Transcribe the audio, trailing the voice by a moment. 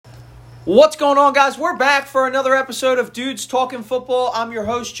What's going on, guys? We're back for another episode of Dudes Talking Football. I'm your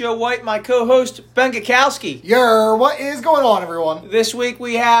host, Joe White, my co-host, Ben Gakowski. What is going on, everyone? This week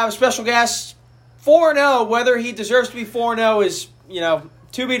we have special guest 4-0. Whether he deserves to be 4-0 is,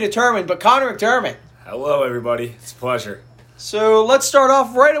 to be determined, but Connor McDermott. Hello, everybody. It's a pleasure. So let's start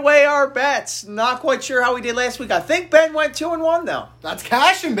off right away our bets. Not quite sure how we did last week. I think Ben went 2-1, though. That's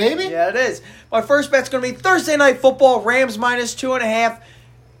cashing, baby. Yeah, it is. My first bet's going to be Thursday Night Football, Rams minus 2.5.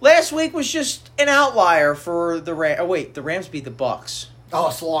 Last week was just an outlier for the Rams. Oh, wait, the Rams beat the Bucs.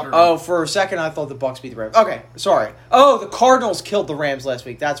 Oh, slaughtered. Oh, for a second I thought the Bucs beat the Rams. Okay, sorry. Oh, the Cardinals killed the Rams last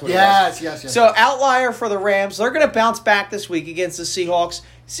week. That's what it was. Yes. So, outlier for the Rams. They're going to bounce back this week against the Seahawks.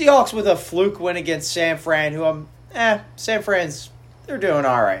 Seahawks with a fluke win against San Fran, who San Fran's, they're doing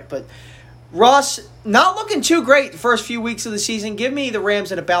all right. But Russ, not looking too great the first few weeks of the season. Give me the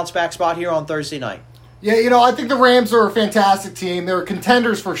Rams in a bounce back spot here on Thursday night. Yeah, I think the Rams are a fantastic team. They're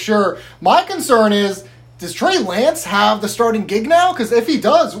contenders for sure. My concern is, does Trey Lance have the starting gig now? Because if he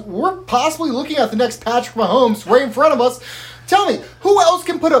does, we're possibly looking at the next Patrick Mahomes right in front of us. Tell me, who else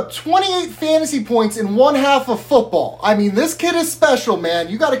can put up 28 fantasy points in one half of football? I mean, this kid is special, man.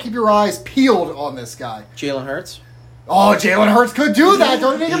 You got to keep your eyes peeled on this guy. Jalen Hurts? Oh, Jalen Hurts could do that.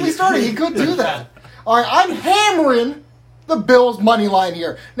 Don't even get me started. He could do that. All right, I'm hammering the Bills' money line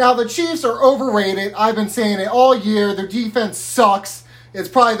here. Now, the Chiefs are overrated. I've been saying it all year. Their defense sucks. It's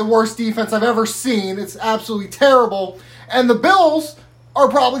probably the worst defense I've ever seen. It's absolutely terrible. And the Bills are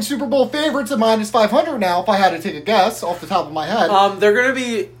probably Super Bowl favorites at minus 500 now, if I had to take a guess off the top of my head. They're going to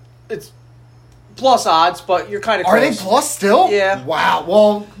be, it's plus odds, but you're kind of close. Are they plus still? Yeah. Wow.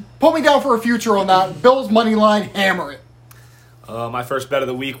 Well, put me down for a future on that. Bills' money line, hammer it. My first bet of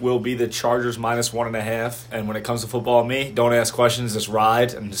the week will be the Chargers minus 1.5. And when it comes to football, don't ask questions, just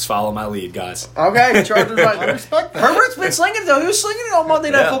ride and just follow my lead, guys. Okay, Chargers. I respect that. Herbert's been slinging it, though. He was slinging it on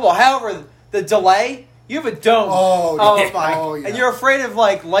Monday Night Football. However, the delay, you have a dome. Yeah. And you're afraid of,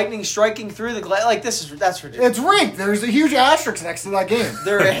 lightning striking through the glass. That's ridiculous. It's rigged. There's a huge asterisk next to that game.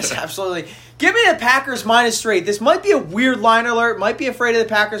 There is, absolutely. Give me the Packers minus 3. This might be a weird line alert. Might be afraid of the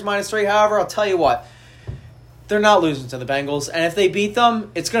Packers minus 3. However, I'll tell you what. They're not losing to the Bengals. And if they beat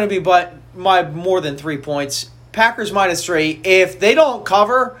them, it's going to be more than 3 points. Packers minus 3. If they don't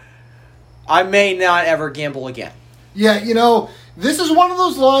cover, I may not ever gamble again. Yeah, this is one of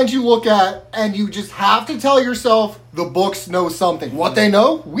those lines you look at and you just have to tell yourself the books know something. What they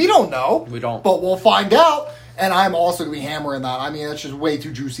know, we don't know. We don't. But we'll find out. And I'm also going to be hammering that. I mean, that's just way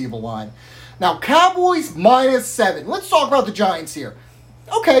too juicy of a line. Now, Cowboys minus 7. Let's talk about the Giants here.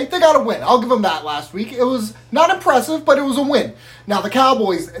 Okay, they got a win. I'll give them that last week. It was not impressive, but it was a win. Now, the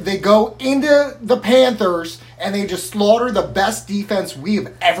Cowboys, they go into the Panthers, and they just slaughter the best defense we've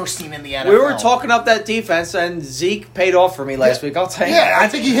ever seen in the NFL. We were talking up that defense, and Zeke paid off for me last week. I'll tell you. Yeah, I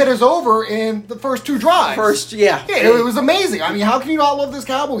think he hit us over in the first 2 drives. Yeah, it was amazing. I mean, how can you not love this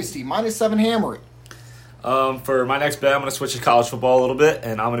Cowboys team? minus 7 hammering. For my next bet, I'm going to switch to college football a little bit,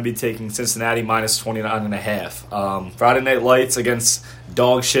 and I'm going to be taking Cincinnati minus 29.5. Friday Night Lights against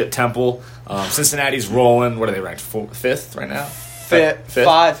dog shit Temple. Cincinnati's rolling. What are they ranked? 5th right now? Fifth.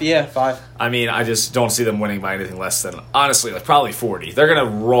 5. I mean, I just don't see them winning by anything less than, honestly, probably 40. They're going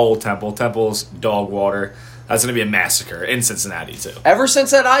to roll Temple. Temple's dog water. That's going to be a massacre in Cincinnati, too. Ever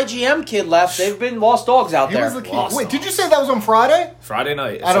since that IGM kid left, they've been lost dogs out there. Wait, did you say that was on Friday? Friday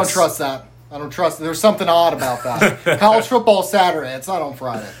night. I don't trust that. I don't trust it. There's something odd about that. College football Saturday. It's not on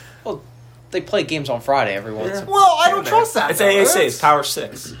Friday. Well, they play games on Friday every once in a while. Well, I don't trust that. It's AAC. It's Power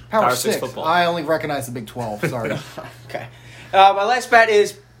 6. Power 6 football. I only recognize the Big 12. Sorry. Okay. My last bet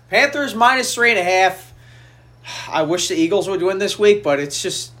is Panthers minus 3.5. I wish the Eagles would win this week, but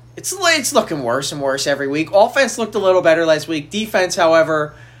it's looking worse and worse every week. Offense looked a little better last week. Defense,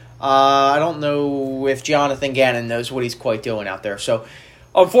 however, I don't know if Jonathan Gannon knows what he's quite doing out there. So,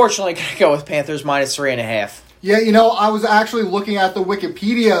 unfortunately, I gotta go with Panthers minus 3.5. Yeah, I was actually looking at the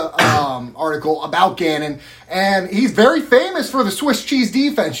Wikipedia article about Gannon, and he's very famous for the Swiss cheese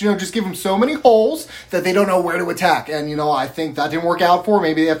defense. Just give him so many holes that they don't know where to attack. And, I think that didn't work out for him.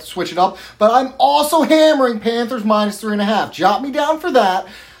 Maybe they have to switch it up. But I'm also hammering Panthers minus 3.5. Jot me down for that.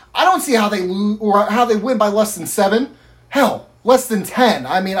 I don't see how they lose or how they win by less than 7. Hell, less than 10.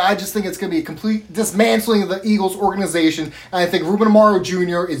 I mean, I just think it's going to be a complete dismantling of the Eagles organization. And I think Ruben Amaro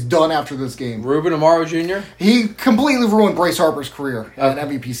Jr. is done after this game. Ruben Amaro Jr.? He completely ruined Bryce Harper's career in an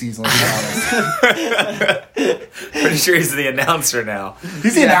MVP season, let's be honest. Pretty sure he's the announcer now.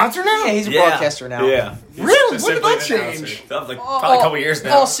 He's the announcer now? Yeah, he's a broadcaster now. Yeah. Really? When did that change? Probably a couple years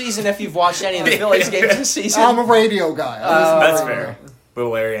now. All season if you've watched any of the Phillies games this season. I'm a radio guy. That's fair.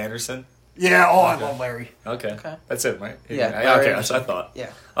 Little Larry Anderson. Yeah, I love Larry. Okay. That's it, right? Yeah, Okay, Larry that's what I thought.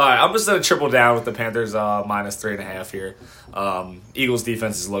 Yeah. All right, I'm just going to triple down with the Panthers minus 3.5 here. Eagles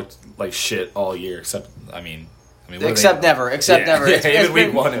defense has looked like shit all year, except, what Except never. Yeah, even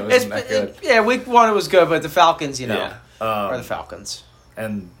week one it wasn't that good. Week one it was good, but the Falcons, Yeah. are the Falcons.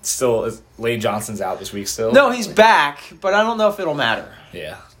 And still, Lane Johnson's out this week still? No, he's back, but I don't know if it'll matter.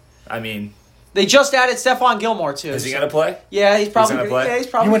 Yeah. They just added Stephon Gilmore, too. Is he going to play? Yeah, he's probably gonna play? Yeah, he's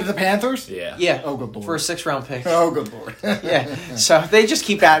probably. You went to the Panthers? Yeah. Yeah. Oh, good lord. For a 6th-round pick. Oh, good lord. Yeah. So they just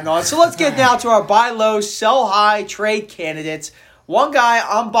keep adding on. So let's get now to our buy low, sell high trade candidates. One guy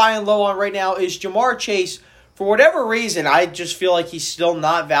I'm buying low on right now is Jamar Chase. For whatever reason, I just feel like he's still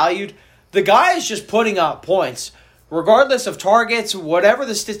not valued. The guy is just putting up points. Regardless of targets, whatever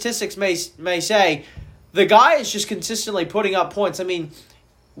the statistics may say, the guy is just consistently putting up points.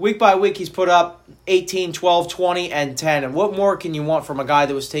 Week by week, he's put up 18, 12, 20, and 10. And what more can you want from a guy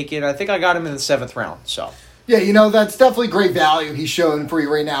that was taken? I think I got him in the 7th round. So, yeah, that's definitely great value he's showing for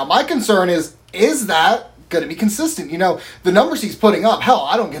you right now. My concern is that going to be consistent? The numbers he's putting up, hell,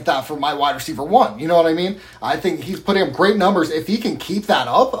 I don't get that for my wide receiver 1. You know what I mean? I think he's putting up great numbers. If he can keep that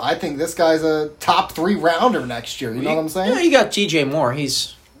up, I think this guy's a top 3 rounder next year. You know what I'm saying? Yeah, you got DJ Moore.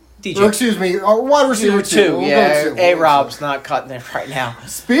 He's DJ. Or, excuse me, wide receiver 2. We'll go 2. A-Rob's not cutting it right now.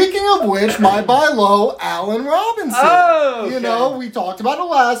 Speaking of which, my buy low, Allen Robinson. Oh, okay. We talked about it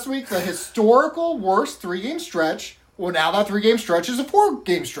last week, the historical worst 3-game stretch. Well, now that 3-game stretch is a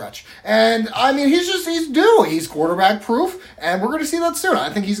 4-game stretch. And, he's due. He's quarterback proof, and we're going to see that soon.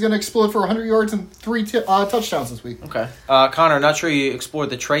 I think he's going to explode for 100 yards and 3 touchdowns this week. Okay. Connor, not sure you explored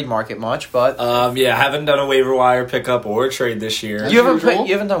the trade market much, but... I haven't done a waiver wire pickup or a trade this year. You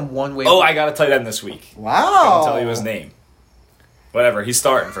haven't done one waiver. Oh, I got a tight end this week. Wow. I can tell you his name. Whatever, he's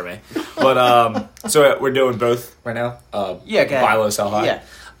starting for me. But, so we're doing both right now? Yeah, go ahead. Buy low, sell high.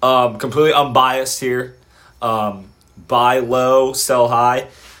 Yeah. Completely unbiased here. Buy low, sell high.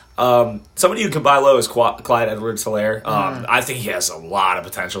 Somebody who could buy low is Clyde Edwards-Helaire. I think he has a lot of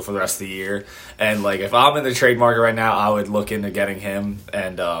potential for the rest of the year. And if I'm in the trade market right now, I would look into getting him.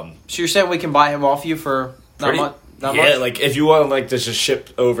 And so you're saying we can buy him off you for not much? If you want to just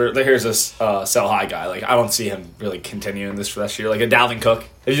ship over, here's a sell high guy. I don't see him really continuing this for this year. A Dalvin Cook.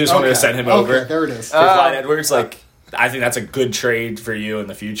 If you just wanted to send him over, okay, there it is. For Clyde Edwards, I think that's a good trade for you in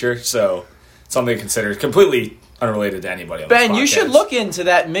the future. So something to consider. Completely unrelated to anybody on this Ben, podcast. you should look into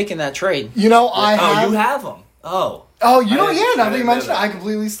that, making that trade. you have them. Oh, now that you mentioned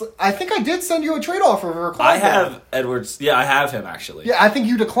it, I think I did send you a trade offer for Clyde. I have Edwards. Yeah, I have him actually. Yeah, I think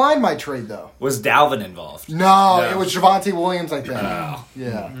you declined my trade, though. Was Dalvin involved? No, it was Javonte Williams, I think. Oh.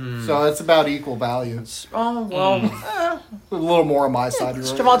 Yeah. So it's about equal value. Oh, well. A little more on my side.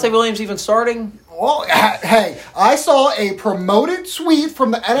 Is Javonte Williams even starting? Well, hey, I saw a promoted tweet from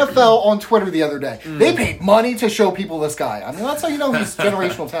the NFL on Twitter the other day. They paid money to show people this guy. That's how you know he's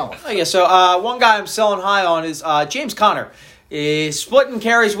generational talent. Okay, so one guy I'm selling high on is James Conner. Is splitting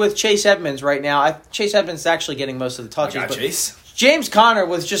carries with Chase Edmonds right now. Chase Edmonds is actually getting most of the touches. But Chase. James Conner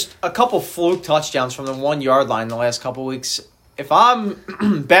with just a couple fluke touchdowns from the 1-yard line the last couple weeks. If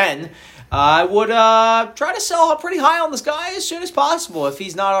I'm Ben, I would try to sell pretty high on this guy as soon as possible if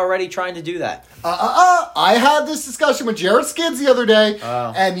he's not already trying to do that. I had this discussion with Jared Skids the other day,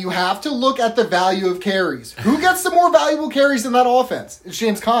 and you have to look at the value of carries. Who gets the more valuable carries in that offense? It's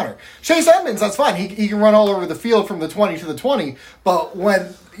James Conner. Chase Edmonds, that's fine. He can run all over the field from the 20 to the 20, but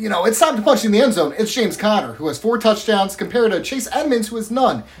when it's time to punch in the end zone, it's James Conner, who has 4 touchdowns, compared to Chase Edmonds, who has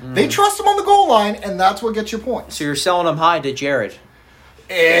none. They trust him on the goal line, and that's what gets your points. So you're selling him high to Jared.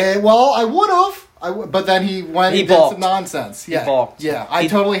 Well, I would have. But then he went and did some nonsense. Yeah. He balked. Yeah, I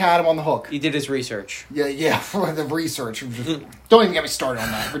totally had him on the hook. He did his research. Yeah, for the research. Don't even get me started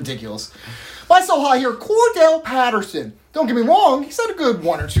on that. Ridiculous. My sell high here, Cordell Patterson. Don't get me wrong, he's had a good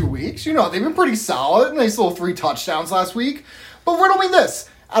 1 or 2 weeks. They've been pretty solid. Nice little 3 touchdowns last week. But riddle me this.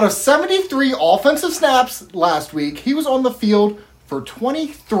 Out of 73 offensive snaps last week, he was on the field for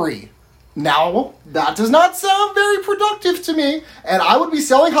 23. Now, that does not sound very productive to me, and I would be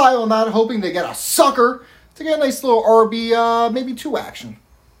selling high on that, hoping to get a sucker to get a nice little RB, maybe 2 action.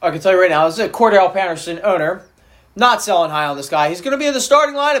 I can tell you right now, this is a Cordell Patterson owner. Not selling high on this guy. He's going to be in the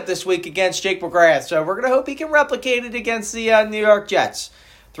starting lineup this week against Jake McGrath, so we're going to hope he can replicate it against the New York Jets.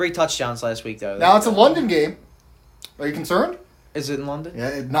 3 touchdowns last week, though. Now, it's a London game. Are you concerned? Is it in London? Yeah,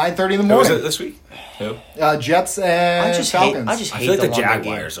 at 9:30 in the Who was morning. it this week? Who? Jets and Falcons. I just I hate feel like the London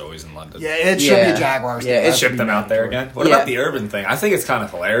Jaguars are always in London. yeah, it should Yeah. be Jaguars. Yeah, That it should Ship be them out there mandatory. again. What Yeah. about the Urban thing? I think it's kind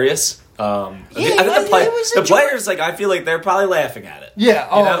of hilarious. I think it was a the joke. players, like, I feel like they're probably laughing at it. Yeah,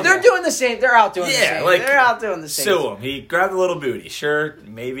 oh, know? They're doing the same. They're out doing the Yeah, same. like, They're out doing the same. Sue him. He grabbed a little booty. Sure,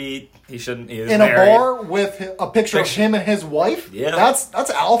 maybe he shouldn't. He is in a married. bar with a picture of him and his wife. Yeah. That's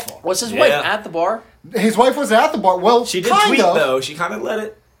alpha. Was his Yeah. wife at the bar? His wife was at the bar. Well, She did kind tweet of. though. She kind of let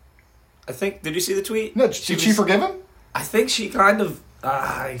it. I think. Did you see the tweet? No, did she forgive him? I think she kind of.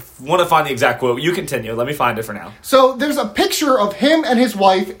 I want to find the exact quote. You continue. Let me find it for now. So there's a picture of him and his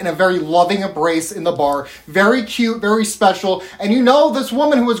wife in a very loving embrace in the bar. Very cute, very special. And you know this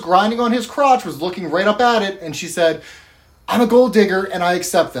woman who was grinding on his crotch was looking right up at it, and she said, "I'm a gold digger, and I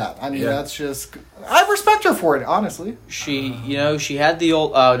accept that." I mean, Yeah. that's just... I respect her for it, honestly. She had the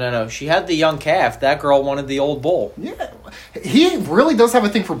old. Oh no, she had the young calf. That girl wanted the old bull. Yeah. He really does have a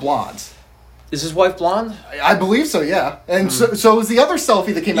thing for blondes. Is his wife blonde? I believe so, yeah. And so was the other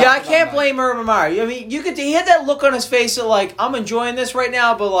selfie that came out. Yeah, I can't blame Urban Meyer. I mean, he had that look on his face of like, I'm enjoying this right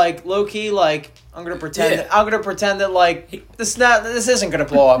now, but like low key, like I'm gonna pretend. Yeah. I'm gonna pretend that like this isn't gonna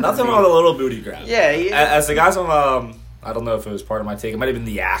blow up. Nothing wrong with a little booty grab. Yeah, As the guys on, I don't know if it was part of my take. It might have been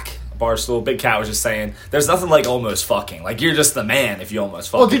the Yak Barstool. Big Cat was just saying, "There's nothing like almost fucking. Like you're just the man if you almost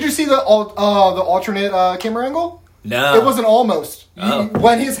fuck." Well, did you see the alternate camera angle? No, It wasn't almost. Oh.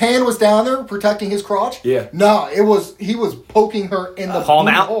 When his hand was down there protecting his crotch. Yeah. No, he was poking her in the palm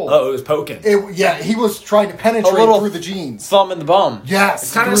booty out. hole. Oh, it was poking. He was trying to penetrate A little through the jeans. thumb in the bum. Yes.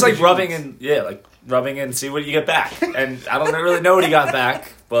 It's kind of through just the like rubbing jeans. and rubbing in, see what you get back. And I don't really know what he got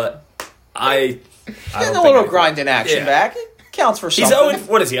back, but I Getting don't a little think grinding action Yeah. back. It counts for He's something.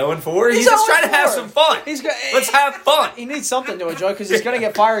 0. What is he? 0-4. He's He's just trying to 0-4. have some fun. Let's have fun. He needs something to enjoy because he's going to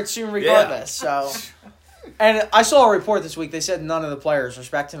get fired soon regardless. So, and I saw a report this week. They said none of the players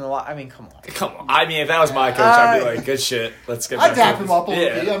respect him a lot. I mean, come on. Come on. I mean, if that was my coach, I'd be like, good shit. Let's get I'd back dap to him this. up a little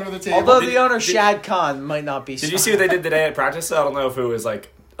bit under the table. Although the owner Shad Khan might not be. Did you see what they did today at practice? I don't know if it was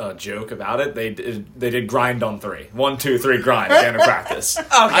like a joke about it. They did grind on 3. 1, 2, 3 grind at the end of practice. It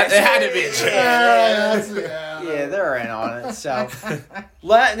had to be a joke. Yeah, they're in on it. So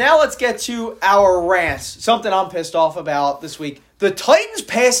now let's get to our rants. Something I'm pissed off about this week. The Titans'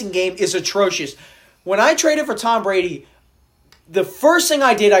 passing game is atrocious. When I traded for Tom Brady, the first thing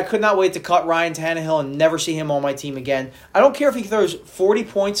I did, I could not wait to cut Ryan Tannehill and never see him on my team again. I don't care if he throws 40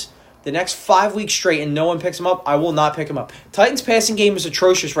 points the next 5 weeks straight and no one picks him up. I will not pick him up. Titans' passing game is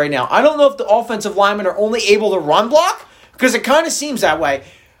atrocious right now. I don't know if the offensive linemen are only able to run block because it kind of seems that way.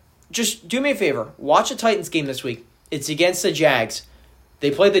 Just do me a favor. Watch the Titans game this week. It's against the Jags.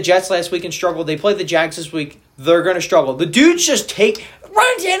 They played the Jets last week and struggled. They played the Jags this week. They're going to struggle. The dudes just take...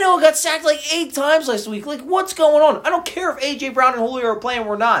 Ryan Tannehill got sacked like 8 times last week. Like, what's going on? I don't care if A.J. Brown and Julio are playing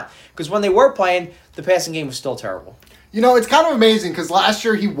or not. Because when they were playing, the passing game was still terrible. You know, it's kind of amazing because last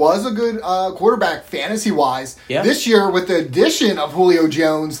year he was a good quarterback fantasy-wise. Yeah. This year, with the addition of Julio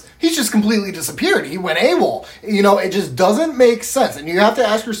Jones, he's just completely disappeared. He went AWOL. You know, it just doesn't make sense. And you have to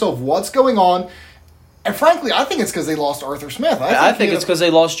ask yourself, what's going on? And frankly, I think it's because they lost Arthur Smith. I think it's because they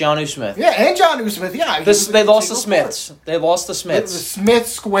lost Jonnu Smith. Yeah, and Jonnu Smith, yeah. They lost the Smiths. They lost the The Smiths. Smith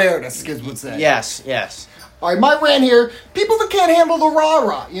squared, as kids would say. Yes. All right, my rant here, people that can't handle the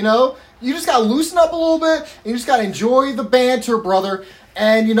rah-rah, you know? You just got to loosen up a little bit, and you just got to enjoy the banter, brother.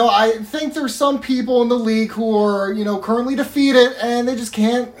 And, you know, I think there's some people in the league who are, you know, currently defeated, and they just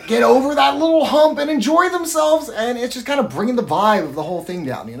can't get over that little hump and enjoy themselves, and it's just kind of bringing the vibe of the whole thing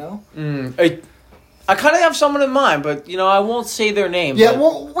down, you know? I kind of have someone in mind, but, you know, I won't say their name. Yeah, but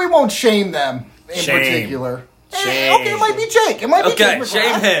well, we won't shame them in Shame. particular. Shame. Okay, it might be Jake. It might be Okay, Jake shame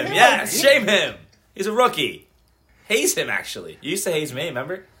McGrath. him. It might Yes, be. shame him. He's a rookie. Haze him, actually. You used to haze me,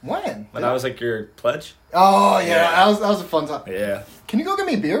 remember? When? When I was like your pledge? Oh, yeah, Yeah. that was a fun time. Yeah. Can you go get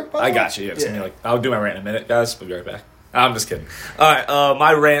me a beer? by the I way? got you. Yeah, it's gonna be like, I'll do my rant in a minute, guys. We'll be right back. I'm just kidding. All right,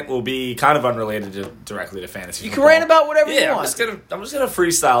 my rant will be kind of unrelated directly to fantasy. you can football. rant about whatever you Yeah, want. I'm just gonna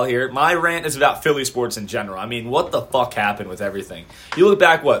freestyle here. My rant is about Philly sports in general. I mean, what the fuck happened with everything? You look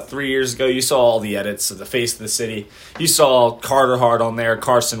back, 3 years ago, you saw all the edits of the face of the city. You saw Carter Hart on there,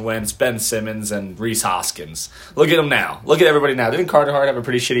 Carson Wentz, Ben Simmons, and Reese Hoskins. Look at them now. Look at everybody now. Didn't Carter Hart have a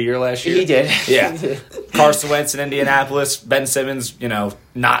pretty shitty year last year? He did. Yeah. Carson Wentz in Indianapolis. Ben Simmons,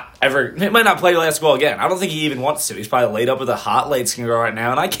 not ever. He might not play basketball again. I don't think he even wants to. He's probably laid up with a hot late skin girl right now,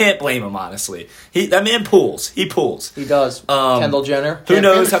 and I can't blame him, honestly. That man pulls. He pulls. He does. Kendall Jenner. Who Can't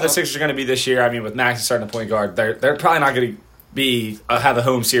knows finish how the them. Sixers are going to be this year? I mean, with Maxey starting to point guard, they're probably not going to be have a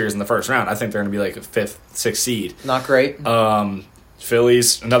home series in the first round. I think they're going to be like a 5th, 6th seed. Not great.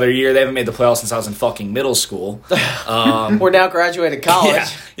 Phillies, another year. They haven't made the playoffs since I was in fucking middle school. We're now graduated college. Yeah.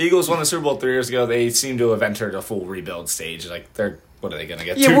 Eagles won the Super Bowl 3 years ago. They seem to have entered a full rebuild stage. Like, what are they going to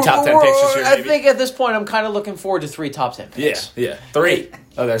get? Yeah, 2 top 10 picks this year, maybe? I think at this point I'm kind of looking forward to 3 top 10 picks. Yeah. 3.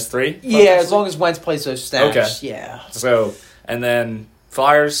 Oh, there's 3? Yeah, as long as Wentz plays those snaps. Okay. Yeah. So, and then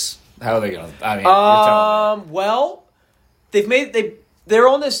Flyers, how are they going to? I mean, you're telling me. Well, they're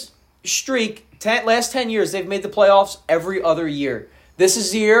on this streak. Last 10 years, they've made the playoffs every other year. This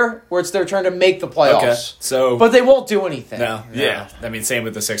is the year where they're trying to make the playoffs. Okay. So, but they won't do anything. No. Yeah. I mean, same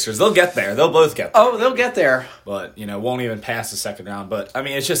with the Sixers. They'll get there. They'll both get there. Oh, they'll get there. But, won't even pass the second round. But, I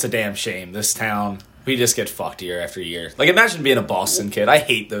mean, it's just a damn shame. This town, we just get fucked year after year. Like, imagine being a Boston kid. I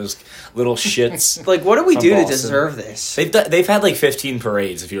hate those little shits. Like, what do we do Boston. to deserve this? They've had like 15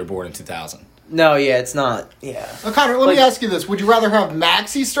 parades if you were born in 2000. No, yeah, it's not. Yeah. Connor, let me ask you this. Would you rather have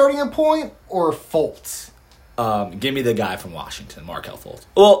Maxey starting at point or Fultz? Give me the guy from Washington, Markelle Fultz.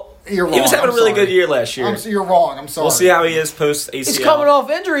 Well, You're wrong. he was having I'm a really sorry. good year last year. You're wrong. I'm sorry. We'll see how he is post ACL. He's coming off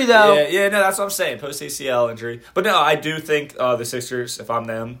injury, though. Yeah, no, that's what I'm saying. Post ACL injury. But no, I do think the Sixers, if I'm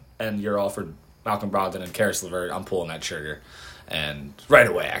them and you're offered Malcolm Brogdon and Karis LeVert, I'm pulling that trigger. And right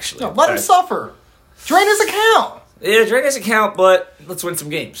away, actually. No, let him suffer. Drain his account. Yeah, Drake doesn't count, but let's win some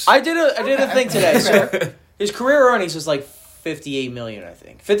games. I did a thing today. So his career earnings was like $58 million, I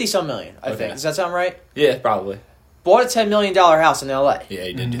think. 50-some million, I think. Does that sound right? Yeah, probably. Bought a $10 million house in L.A. Yeah,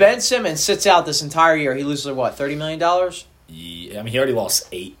 he did. Ben Simmons sits out this entire year. He loses, what, $30 million? Yeah, I mean, he already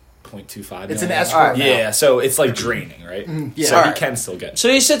lost 8.25 It's an million. escrow Alright. now. Yeah, so it's like draining, right? yeah. So Alright. he can still get. So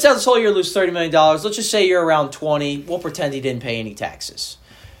he sits out this whole year, lose $30 million. Let's just say you're around 20. We'll pretend he didn't pay any taxes.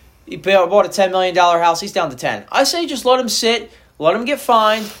 He bought a $10 million house. He's down to 10. I say just let him sit. Let him get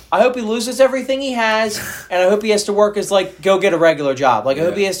fined. I hope he loses everything he has, and I hope he has to work as, go get a regular job. I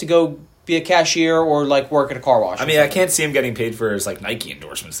hope he has to go be a cashier or, work at a car wash. I mean, I can't see him getting paid for his, Nike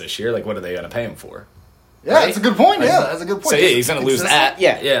endorsements this year. What are they going to pay him for? Yeah, that's a good point. Yeah, that's a good point. So, yeah, he's going to lose that.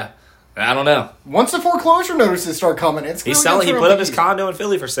 Yeah. I don't know. Once the foreclosure notices start coming, it's He's gonna selling. He get put up his easy. condo in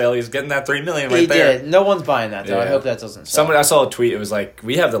Philly for sale. He's getting that $3 million right He there. did. No one's buying that, though. I Yeah. hope that doesn't sell. I saw a tweet. It was like,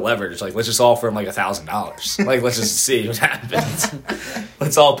 we have the leverage. Let's just offer him $1,000. Let's just see what happens.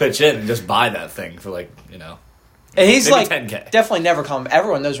 Let's all pitch in and just buy that thing for And he's maybe $10K. definitely never come.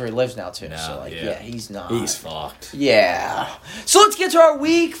 Everyone knows where he lives now, too. No, So, yeah. he's not. He's fucked. Yeah. So let's get to our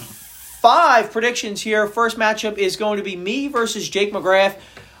week 5 predictions here. First matchup is going to be me versus Jake McGrath.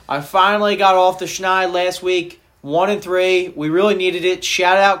 I finally got off the schneid last week. 1-3. We really needed it.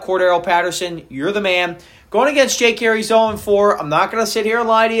 Shout out Cordero Patterson. You're the man. Going against Jake here, he's 0-4. I'm not going to sit here and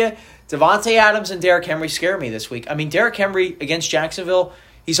lie to you. Devontae Adams and Derrick Henry scare me this week. I mean, Derrick Henry against Jacksonville,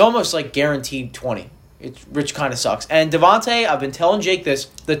 he's almost guaranteed 20. Which kind of sucks. And Devontae, I've been telling Jake this,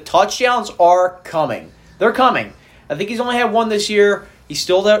 the touchdowns are coming. They're coming. I think he's only had 1 this year. He's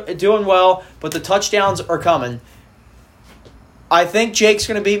still doing well, but the touchdowns are coming. I think Jake's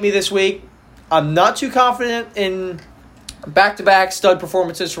going to beat me this week. I'm not too confident in back-to-back stud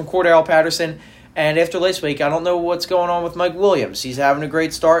performances from Cordero Patterson. And after last week, I don't know what's going on with Mike Williams. He's having a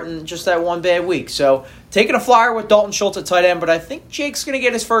great start in just that one bad week. So, taking a flyer with Dalton Schultz at tight end, but I think Jake's going to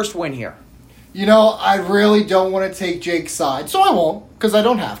get his first win here. I really don't want to take Jake's side, so I won't, because I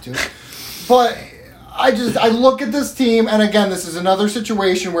don't have to. But I look at this team, and again, this is another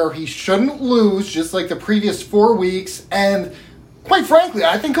situation where he shouldn't lose, just like the previous 4 weeks, and quite frankly,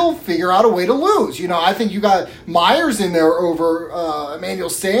 I think he'll figure out a way to lose. I think you got Myers in there over Emmanuel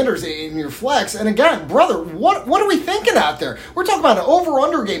Sanders in your flex. And again, brother, what are we thinking out there? We're talking about an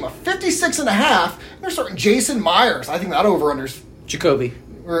over-under game of 56.5, and they're starting Jason Myers. I think that over-under's... Jacoby.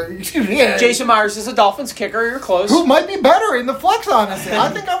 Excuse me, yeah. Jason Myers is a Dolphins kicker. You're close. Who might be better in the flex, honestly. I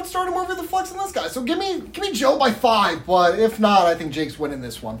think I would start him over the flex than this guy. So give me Joe by 5, but if not, I think Jake's winning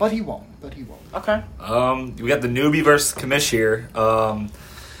this one. But he won't. Okay. We got the newbie versus commish here.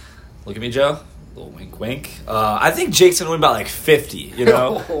 Look at me, Joe. Little wink, wink. I think Jake's gonna win by 50.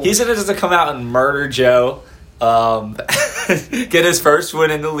 He's gonna just come out and murder Joe. Get his first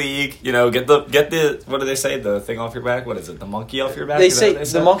win in the league. Get the what do they say? The thing off your back. What is it? The monkey off your back. They Is that say what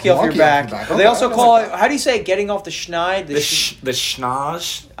the monkey off your back. Okay, They also that's call like it. How do you say it? Getting off the schneid? The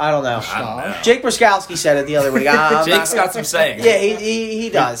schnoz. I don't know. I don't know. Jake Bruskowski said it the other week. Jake's got some saying. Yeah, he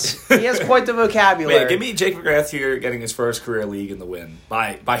does. He has quite the vocabulary. Wait, give me Jake McGrath here getting his first career league in the win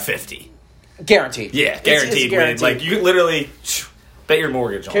by 50. Guaranteed. Yeah, It's guaranteed guaranteed. win. You literally bet your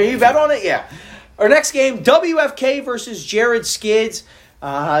mortgage on it. Can you bet on it? Yeah. Our next game, WFK versus Jared Skids.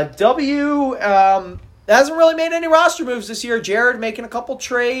 W hasn't really made any roster moves this year. Jared making a couple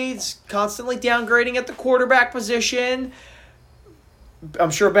trades, constantly downgrading at the quarterback position. I'm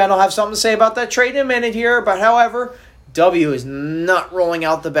sure Ben will have something to say about that trade in a minute here. But however, W is not rolling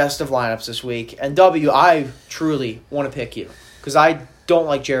out the best of lineups this week. And W, I truly want to pick you because I don't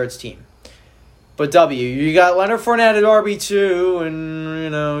like Jared's team. But W, you got Leonard Fournette at RB2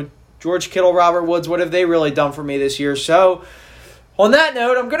 and, George Kittle, Robert Woods. What have they really done for me this year? So, on that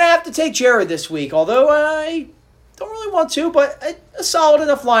note, I'm going to have to take Jared this week. Although I don't really want to, but a solid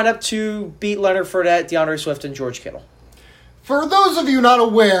enough lineup to beat Leonard Fournette, DeAndre Swift, and George Kittle. For those of you not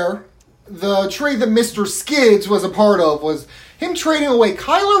aware, the trade that Mr. Skids was a part of was him trading away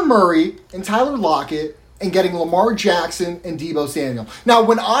Kyler Murray and Tyler Lockett and getting Lamar Jackson and Deebo Samuel. Now,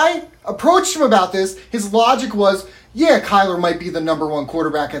 when I approached him about this, his logic was, yeah, Kyler might be the number one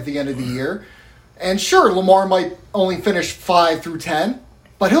quarterback at the end of the year. And sure, Lamar might only finish 5 through 10,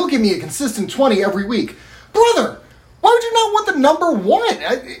 but he'll give me a consistent 20 every week. Brother, why would you not want the number one?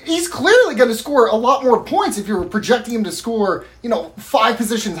 He's clearly going to score a lot more points if you're projecting him to score, 5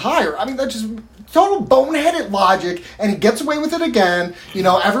 positions higher. I mean, that's just total boneheaded logic, and he gets away with it again.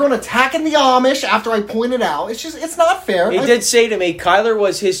 Everyone attacking the Amish after I pointed out. It's not fair. He did say to me, Kyler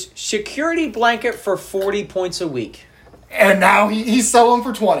was his security blanket for 40 points a week. And now he's settling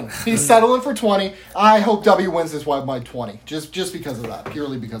for 20. He's settling for 20. I hope W wins this one by 20. Just because of that.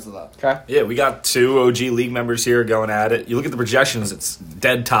 Purely because of that. Okay. Yeah, we got 2 OG league members here going at it. You look at the projections, it's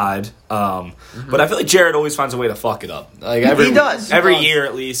dead tied. But I feel like Jared always finds a way to fuck it up. Like he does. Every year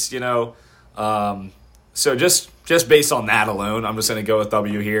at least, So just based on that alone, I'm just going to go with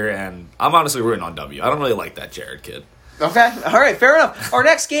W here. And I'm honestly rooting on W. I don't really like that Jared kid. Okay. All right. Fair enough. Our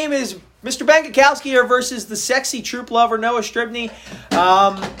next game is Mr. Ben Gakowski here versus the sexy troop lover, Noah Stribney.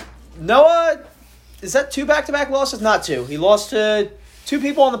 Noah, is that 2 back-to-back losses? Not 2. He lost to 2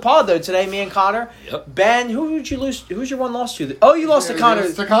 people on the pod, though, today, me and Connor. Yep. Ben, who did you lose? Who's your one loss to? Oh, you lost to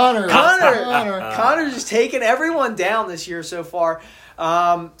Connor. Connor's just taking everyone down this year so far.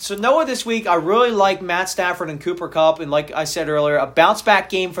 So Noah this week, I really like Matt Stafford and Cooper Kupp. And like I said earlier, a bounce-back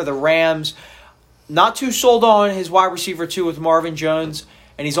game for the Rams. Not too sold on his wide receiver, too, with Marvin Jones.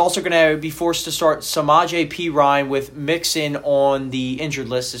 And he's also going to be forced to start Samaje Perine with Mixon on the injured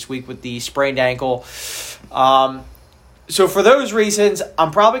list this week with the sprained ankle. So for those reasons,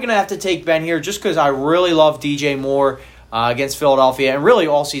 I'm probably going to have to take Ben here just because I really love DJ Moore against Philadelphia. And really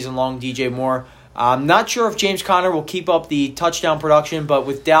all season long, DJ Moore. I'm not sure if James Conner will keep up the touchdown production, but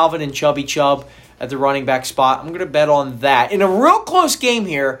with Dalvin and Chubby Chubb at the running back spot, I'm going to bet on that. In a real close game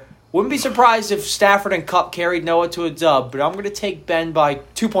here, wouldn't be surprised if Stafford and Kupp carried Noah to a dub, but I'm going to take Ben by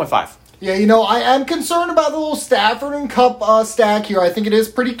 2.5. Yeah, I am concerned about the little Stafford and Kupp stack here. I think it is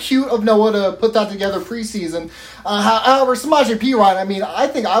pretty cute of Noah to put that together preseason. However, Samaje Perine, I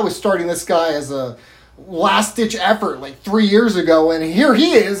think I was starting this guy as a last-ditch effort like 3 years ago, and here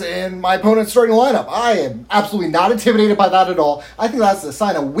he is in my opponent's starting lineup. I am absolutely not intimidated by that at all. I think that's a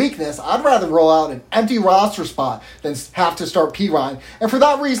sign of weakness. I'd rather roll out an empty roster spot than have to start Perine. And for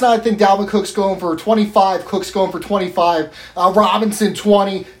that reason, I think Dalvin Cook's going for 25, Cook's going for 25, Robinson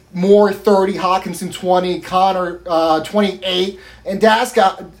 20, Moore 30, Hawkinson 20, Connor 28, and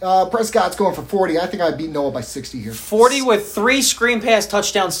Prescott's going for 40. I think I beat Noah by 60 here. 40 with 3 screen pass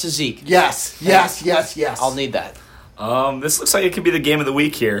touchdowns to Zeke. Yes. I'll need that. This looks like it could be the game of the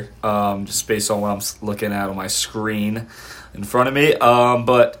week here, just based on what I'm looking at on my screen in front of me.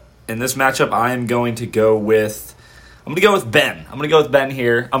 But in this matchup, I am going to go with Ben. I'm going to go with Ben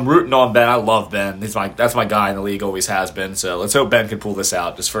here. I'm rooting on Ben. I love Ben. That's my guy in the league, always has been. So let's hope Ben can pull this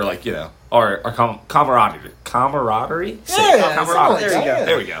out just for, our camaraderie. Camaraderie? Yeah, camaraderie.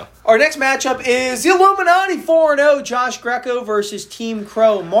 There we go. Our next matchup is the Illuminati 4-0, Josh Greco versus Team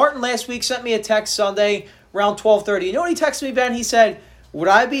Crow. Martin last week sent me a text Sunday around 12:30. You know what he texted me, Ben? He said, would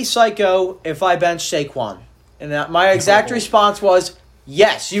I be psycho if I benched Saquon? And my exact response was,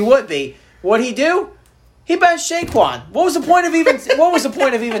 yes, you would be. What'd he do? He benched Saquon. What was the point of even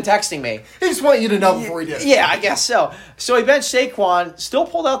texting me? He just wanted you to know before he did. Yeah, I guess so. So he benched Saquon. Still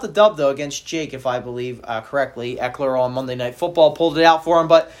pulled out the dub, though, against Jake, if I believe correctly. Eckler on Monday Night Football pulled it out for him.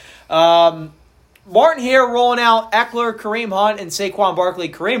 But Martin here rolling out Eckler, Kareem Hunt, and Saquon Barkley.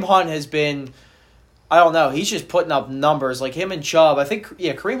 Kareem Hunt has been, I don't know, he's just putting up numbers. Like him and Chubb. I think,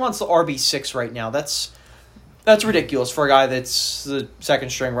 Kareem Hunt's the RB6 right now. That's ridiculous for a guy that's the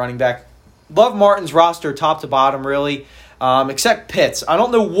second-string running back. Love Martin's roster top to bottom, really, except Pitts. I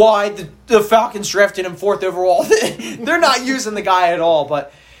don't know why the Falcons drafted him 4th overall. They're not using the guy at all.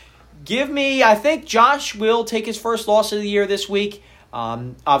 But I think Josh will take his first loss of the year this week.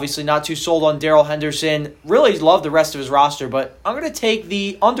 Obviously not too sold on Darrell Henderson. Really love the rest of his roster, but I'm going to take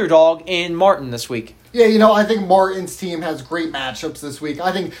the underdog in Martin this week. Yeah, I think Martin's team has great matchups this week.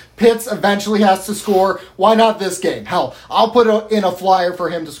 I think Pitts eventually has to score. Why not this game? Hell, I'll put in a flyer for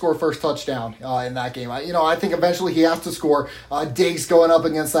him to score first touchdown in that game. I think eventually he has to score. Diggs going up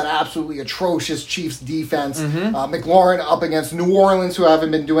against that absolutely atrocious Chiefs defense. McLaurin up against New Orleans, who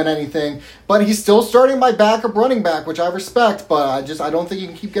haven't been doing anything. But he's still starting my backup running back, which I respect, but I don't think he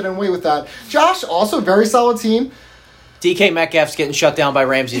can keep getting away with that. Josh, also a very solid team. DK Metcalf's getting shut down by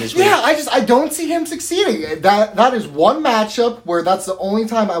Ramsey this week. Yeah, I don't see him succeeding. That is one matchup where that's the only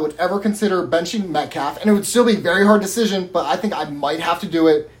time I would ever consider benching Metcalf, and it would still be a very hard decision, but I think I might have to do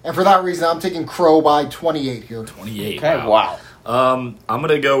it. And for that reason, I'm taking Crow by 28 here. 28. Okay, wow. I'm going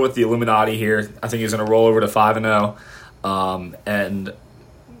to go with the Illuminati here. I think he's going to roll over to 5-0. And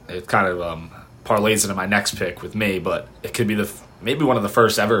it kind of parlays into my next pick with me, but it could be maybe one of the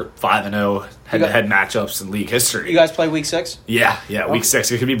first ever 5-0 head-to-head matchups in league history. You guys play week 6? Yeah, week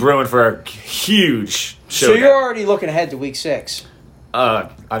 6. It could be brewing for a huge showdown. So you're already looking ahead to week 6.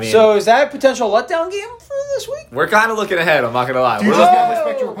 So is that a potential letdown game for this week? We're kind of looking ahead, I'm not going to lie. Do you just not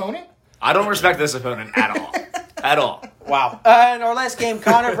respect your opponent? I don't respect this opponent at all. At all. Wow. And our last game,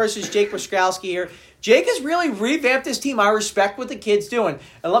 Connor versus Jake Proskowski here. Jake has really revamped his team. I respect what the kid's doing.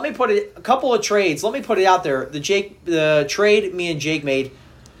 And let me put a couple of trades. Let me put it out there. The trade me and Jake made,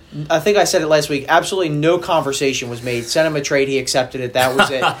 I think I said it last week, absolutely no conversation was made. Sent him a trade. He accepted it. That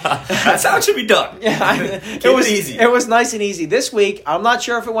was it. That's how it should be done. It was easy. It was nice and easy. This week, I'm not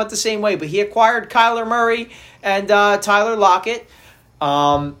sure if it went the same way, but he acquired Kyler Murray and Tyler Lockett.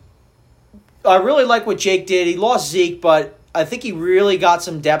 I really like what Jake did. He lost Zeke, but I think he really got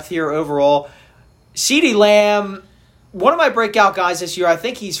some depth here overall. CeeDee Lamb, one of my breakout guys this year. I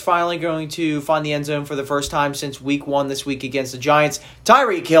think he's finally going to find the end zone for the first time since week 1 this week against the Giants.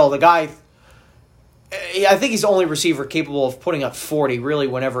 Tyreek Hill, the guy, I think he's the only receiver capable of putting up 40 really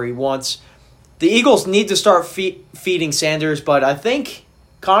whenever he wants. The Eagles need to start feeding Sanders, but I think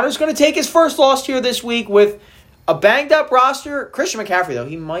Connor's going to take his first loss here this week with a banged-up roster. Christian McCaffrey, though,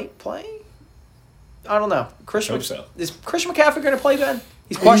 he might play. I don't know. Is Christian McCaffrey going to play, Ben?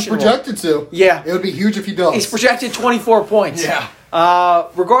 He's questionable. He's projected to. Yeah. It would be huge if he does. He's projected 24 points. Yeah.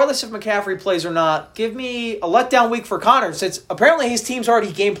 Regardless if McCaffrey plays or not, give me a letdown week for Connor, since apparently his team's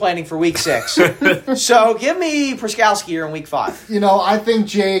already game planning for week 6. So give me Proskowski here in week 5. I think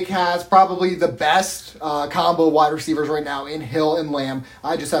Jake has probably the best combo wide receivers right now in Hill and Lamb.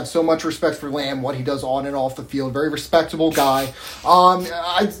 I just have so much respect for Lamb, what he does on and off the field. Very respectable guy.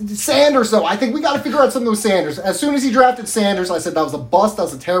 Sanders, though, I think we got to figure out something with Sanders. As soon as he drafted Sanders, I said that was a bust, that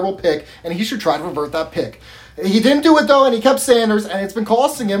was a terrible pick, and he should try to revert that pick. He didn't do it, though, and he kept Sanders, and it's been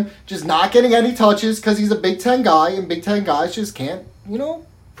costing him just not getting any touches because he's a Big Ten guy, and Big Ten guys just can't,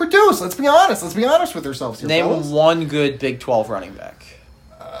 produce. Let's be honest. Let's be honest with ourselves here, Name fellas. one good Big 12 running back.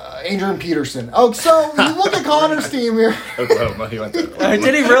 Adrian Peterson. Oh, so you look at Connor's team here. Oklahoma, he went to Oklahoma.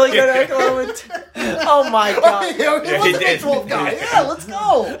 Did he really go to Oklahoma? Oh, my God. He was a Big 12 guy. Yeah, let's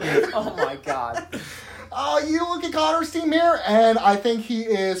go. Oh, my God. You look at Connor's team here, and I think he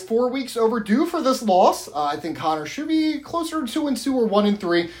is 4 weeks overdue for this loss. I think Connor should be closer to 2-2 or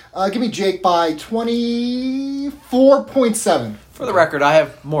 1-3. Give me Jake by 24.7. For the record, I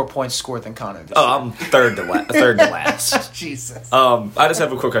have more points scored than Connor. I'm third to last. Jesus. I just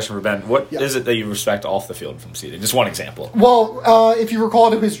have a quick question for Ben. What is it that you respect off the field from CeeDee? Just one example. Well, if you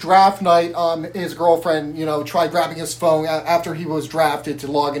recall to his draft night, his girlfriend, tried grabbing his phone after he was drafted to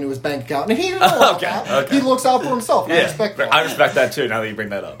log into his bank account, and he didn't allow that. Okay. He looks out for himself. Yeah, I respect that. I respect that too. Now that you bring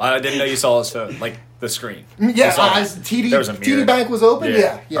that up, I didn't know you saw his phone, like the screen. Yeah, TD Bank was open.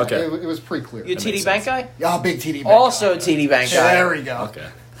 Yeah. Okay. It was pretty clear. You a TD Bank guy? Yeah, big TD Bank. Also guy. a TD Bank guy. There we go. Okay.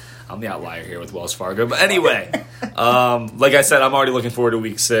 I'm the outlier here with Wells Fargo. But anyway, like I said, I'm already looking forward to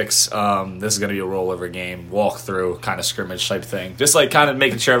week 6. This is going to be a rollover game, walk through, kind of scrimmage type thing. Just like kind of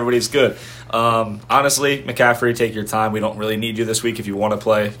making sure everybody's good. Honestly, McCaffrey, take your time. We don't really need you this week. If you want to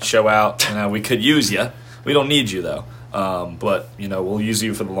play, show out. We could use you. We don't need you, though. But, we'll use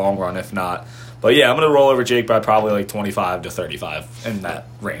you for the long run if not. But, yeah, I'm going to roll over Jake by probably like 25 to 35 in that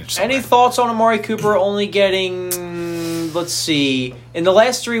range. Somewhere. Any thoughts on Amari Cooper only getting, let's see, in the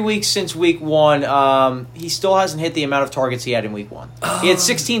last 3 weeks since week 1, he still hasn't hit the amount of targets he had in week 1. He had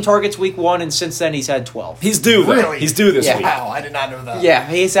 16 targets week 1, and since then he's had 12. He's due, though. Really? He's due this week. Wow, I did not know that. Yeah,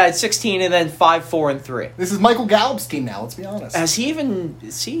 he's had 16 and then 5, 4, and 3. This is Michael Gallup's team now, let's be honest. Is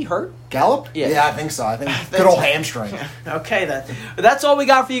he hurt? Gallup? Yeah, I think so. I think good old hamstring. Okay, then. That's all we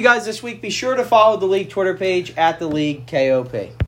got for you guys this week. Be sure to follow the League Twitter page @TheLeagueKOP.